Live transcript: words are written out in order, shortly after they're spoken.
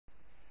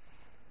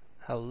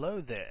Hello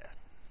there.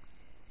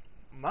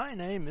 My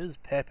name is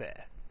Pepe,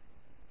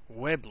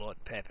 Weblord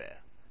Pepe,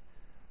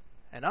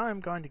 and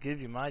I'm going to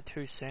give you my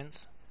 2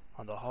 cents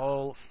on the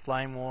whole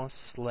flame war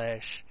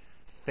slash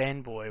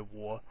fanboy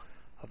war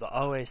of the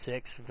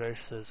OSX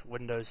versus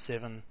Windows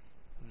 7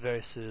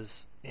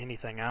 versus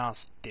anything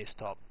else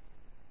desktop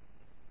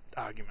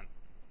argument.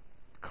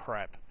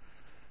 Crap.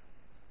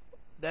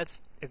 That's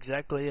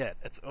exactly it.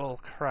 It's all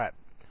crap.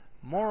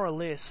 More or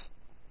less,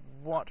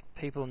 what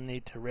people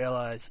need to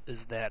realize is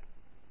that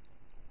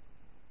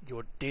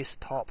your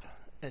desktop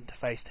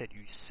interface that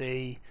you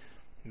see,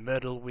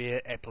 middleware,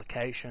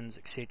 applications,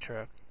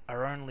 etc.,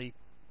 are only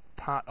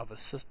part of a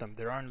system.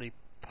 They're only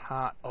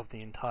part of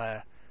the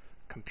entire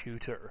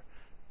computer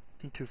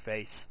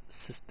interface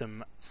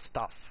system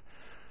stuff.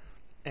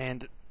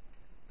 And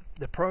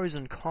the pros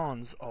and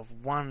cons of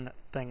one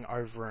thing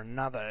over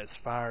another as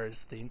far as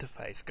the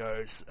interface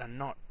goes are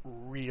not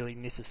really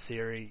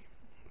necessarily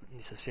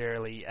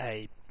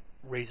a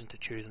reason to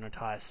choose an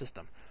entire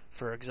system.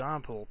 For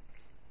example,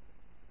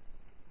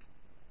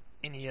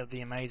 any of the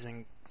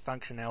amazing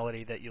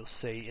functionality that you'll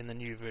see in the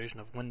new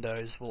version of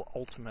Windows will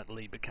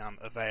ultimately become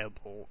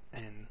available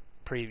in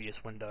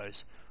previous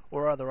Windows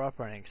or other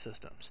operating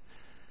systems.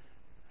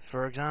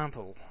 For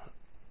example,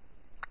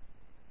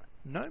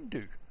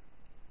 gnome-do.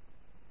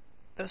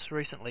 This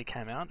recently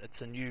came out.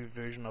 It's a new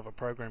version of a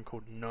program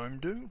called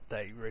gnome-do.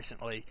 They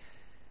recently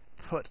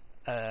put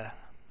a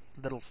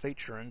little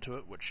feature into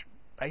it which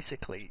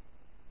basically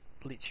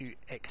lets you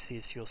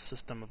access your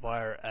system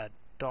via a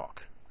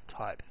dock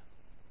type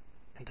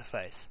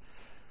interface.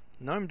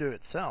 gnome-do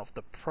itself,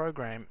 the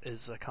program,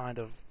 is a kind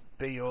of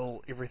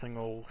be-all,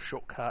 everything-all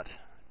shortcut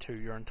to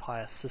your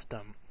entire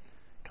system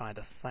kind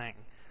of thing.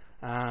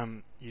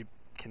 You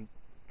can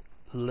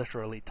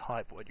literally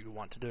type what you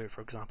want to do.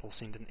 For example,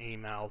 send an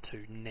email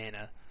to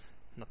Nana,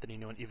 not that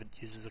anyone ever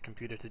uses a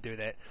computer to do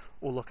that,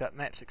 or look up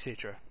maps,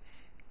 etc.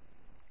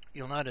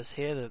 You'll notice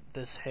here that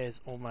this has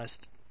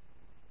almost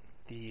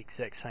the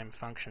exact same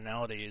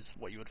functionality as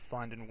what you would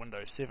find in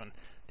Windows 7.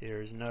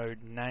 There is no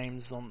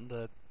names on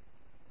the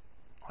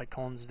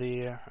icons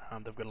there.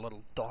 They've got a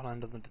little dot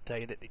under them to tell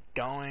you that they're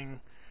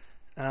going.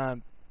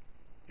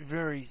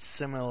 Very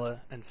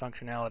similar in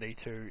functionality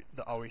to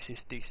the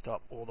OSX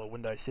desktop or the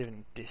Windows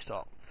 7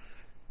 desktop.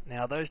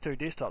 Now those two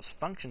desktops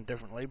function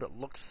differently but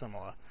look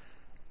similar.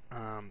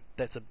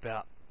 That's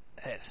about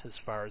it as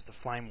far as the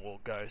flame war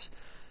goes.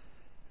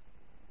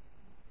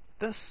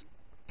 This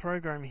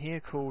program here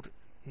called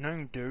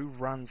gnome-do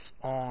runs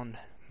on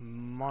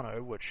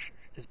Mono, which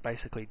is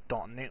basically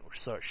 .NET,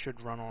 so it should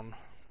run on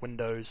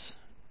Windows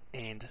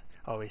and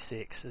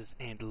OSX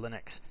and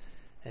Linux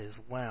as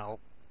well,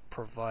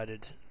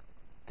 provided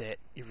that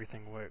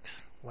everything works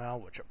well,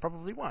 which it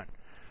probably won't.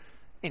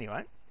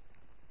 Anyway,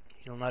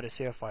 you'll notice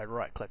here if I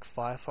right click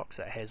Firefox,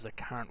 it has the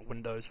current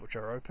windows which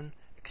are open,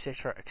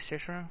 etc,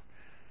 etc.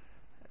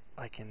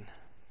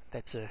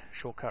 That's a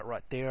shortcut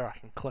right there. I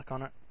can click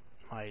on it,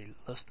 my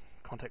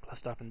contact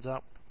list opens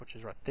up, which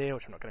is right there,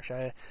 which I'm not going to show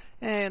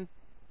you, and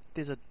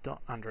there's a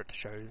dot under it to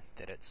show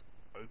that it's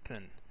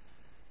open.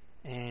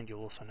 And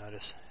you'll also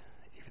notice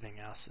everything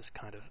else is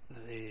kind of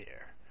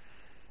there.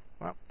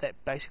 Well, that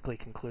basically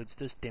concludes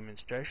this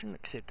demonstration,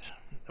 except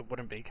it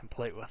wouldn't be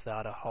complete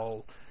without a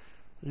whole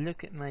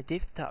look at my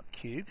desktop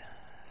cube.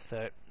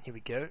 So here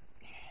we go.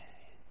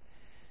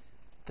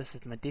 This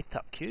is my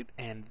desktop cube,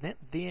 and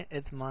there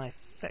is my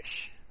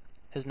fish.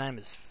 His name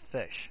is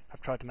Fish.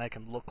 I've tried to make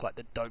him look like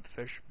the dope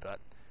fish, but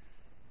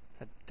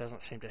it doesn't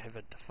seem to have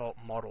a default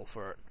model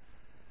for it.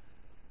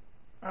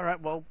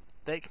 Alright, well,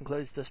 that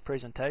concludes this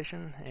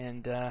presentation,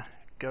 and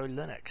go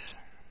Linux.